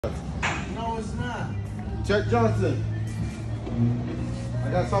it's not. Chuck Johnson.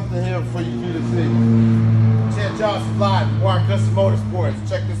 I got something here for you to see. Chuck Johnson live, Warren Custom Motorsports.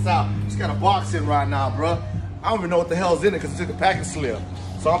 Check this out. Just got a box in right now, bro. I don't even know what the hell's in it because it took a package slip.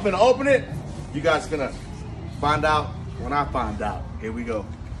 So I'm gonna open it. You guys gonna find out when I find out. Here we go.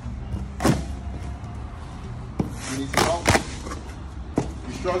 You need some help?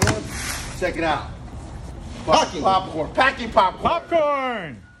 You struggling? Check it out. Packing popcorn. Packing popcorn.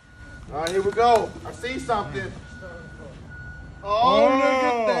 Popcorn! All right, here we go. I see something. Oh, look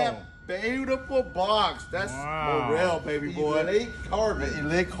at that beautiful box. That's Morel, baby boy. Elate carbon.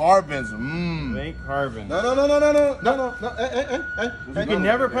 Elate carbons. Mmm. Elate carbon. No. You can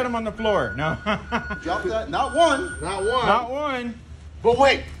never put them on the floor. No. Drop that. Not one. Not one. Not one. But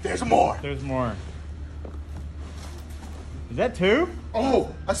wait, there's more. There's more. Is that two?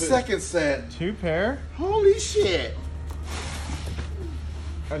 Oh, a second set. Two pair? Holy shit.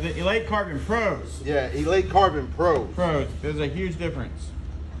 Are the Elate Carbon Pros? Yeah, Elate Carbon Pro. Pros. There's a huge difference.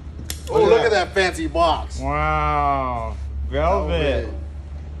 Oh, look at that fancy box. Wow. Velvet.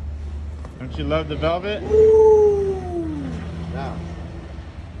 Don't you love the velvet? Woo. Now,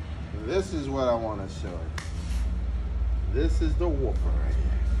 this is what I want to show you. This is the whooper right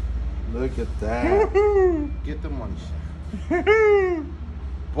here. Look at that. Get the money shot.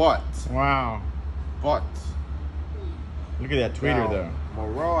 But. Wow. But. Look at that tweeter now, though.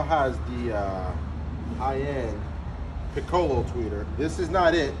 Morel has the high-end Piccolo tweeter. This is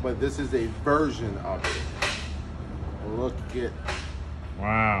not it, but this is a version of it. Look at.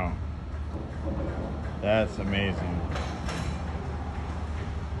 Wow. That's amazing.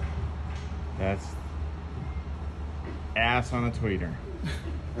 That's ass on a tweeter.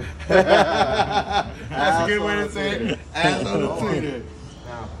 That's a good way to say it. Ass on the tweeter.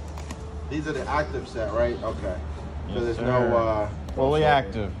 Now, these are the active set, right? Okay. So Yes, there's sir. no Fully crossover.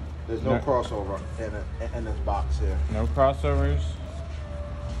 active. There's no crossover in this box here. No crossovers.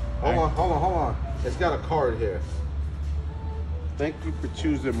 Hold on. It's got a card here. Thank you for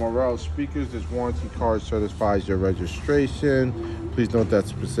choosing Morel speakers. This warranty card certifies your registration. Please note that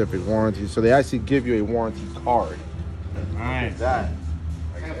specific warranty. So they actually give you a warranty card. Nice. That.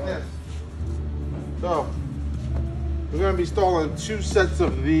 So we're gonna be installing 2 sets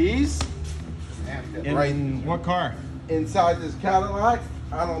of these. In what car? Inside this Cadillac.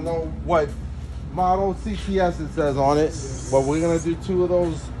 I don't know what model CTS it says on it, but we're gonna do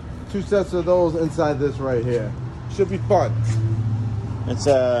 2 sets of those inside this right here. Should be fun. It's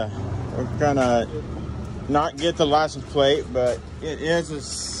we're gonna not get the license plate, but it is a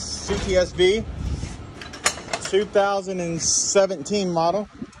CTS-V 2017 model.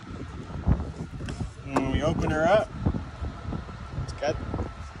 And we open her up. It's got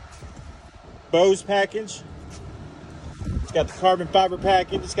Bose package. It's got the carbon fiber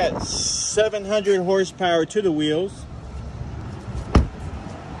package. It's got 700 horsepower to the wheels.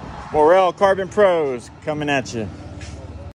 Morel Carbon Pros coming at you.